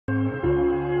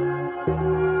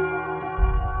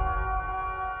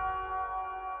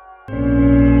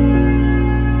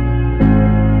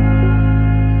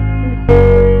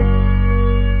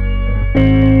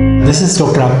This is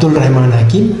Dr. Abdul Rahman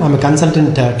Hakeem. I'm a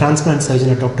consultant transplant surgeon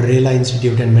at Dr. Rela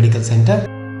Institute and Medical Center.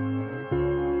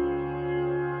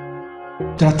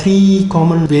 There are three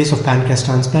common ways of pancreas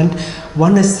transplant.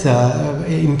 One is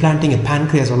implanting a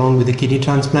pancreas along with a kidney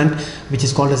transplant, which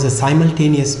is called as a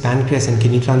simultaneous pancreas and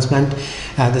kidney transplant.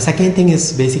 The second thing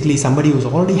is basically somebody who's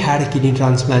already had a kidney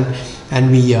transplant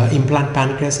and we implant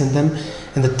pancreas in them.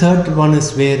 And the third one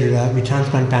is where we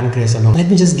transplant pancreas alone. Let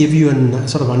me just give you a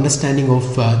sort of understanding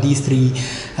of these three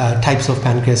types of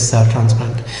pancreas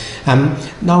transplant.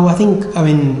 Now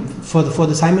for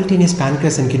the simultaneous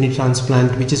pancreas and kidney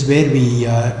transplant, which is where we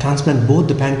transplant both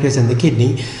the pancreas and the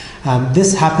kidney,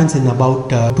 this happens in about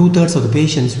 2/3 of the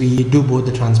patients. We do both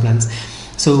the transplants.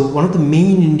 So one of the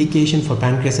main indication for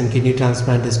pancreas and kidney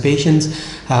transplant is patients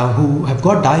who have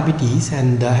got diabetes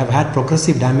and have had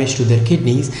progressive damage to their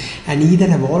kidneys and either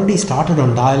have already started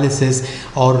on dialysis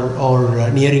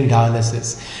or nearing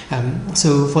dialysis.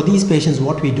 So for these patients,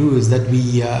 what we do is that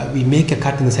we make a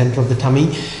cut in the center of the tummy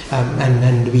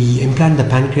and we implant the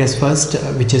pancreas first,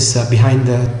 which is behind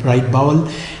the right bowel,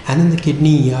 and then the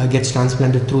kidney gets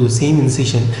transplanted through the same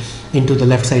incision into the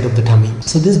left side of the tummy.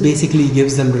 So this basically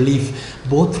gives them relief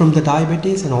both from the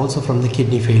diabetes and also from the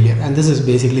kidney failure, and this is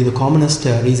basically the commonest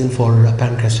reason for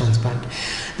pancreas transplant.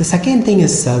 The second thing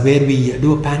is where we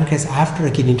do a pancreas after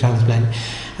a kidney transplant.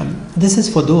 This is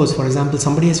for those, for example,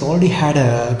 somebody has already had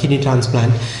a kidney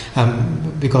transplant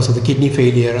because of the kidney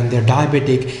failure and they're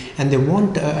diabetic and they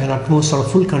want an utmost sort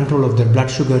of full control of their blood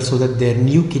sugar so that their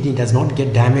new kidney does not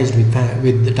get damaged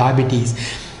with the diabetes.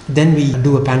 Then we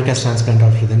do a pancreas transplant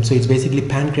after them. So it's basically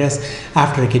pancreas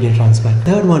after a kidney transplant.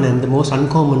 Third one, and the most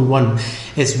uncommon one,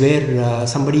 is where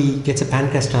somebody gets a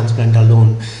pancreas transplant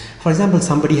alone. For example,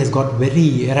 somebody has got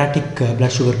very erratic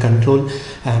blood sugar control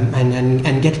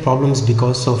and get problems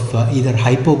because of either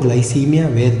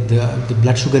hypoglycemia, where the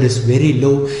blood sugar is very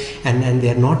low and they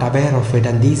are not aware of it,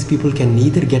 and these people can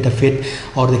either get a fit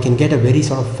or they can get a very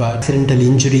sort of accidental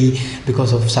injury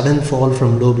because of sudden fall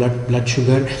from low blood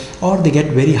sugar, or they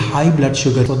get very high blood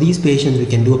sugar. For these patients, we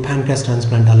can do a pancreas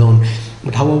transplant alone.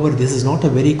 But however, this is not a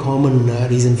very common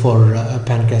reason for a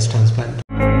pancreas transplant.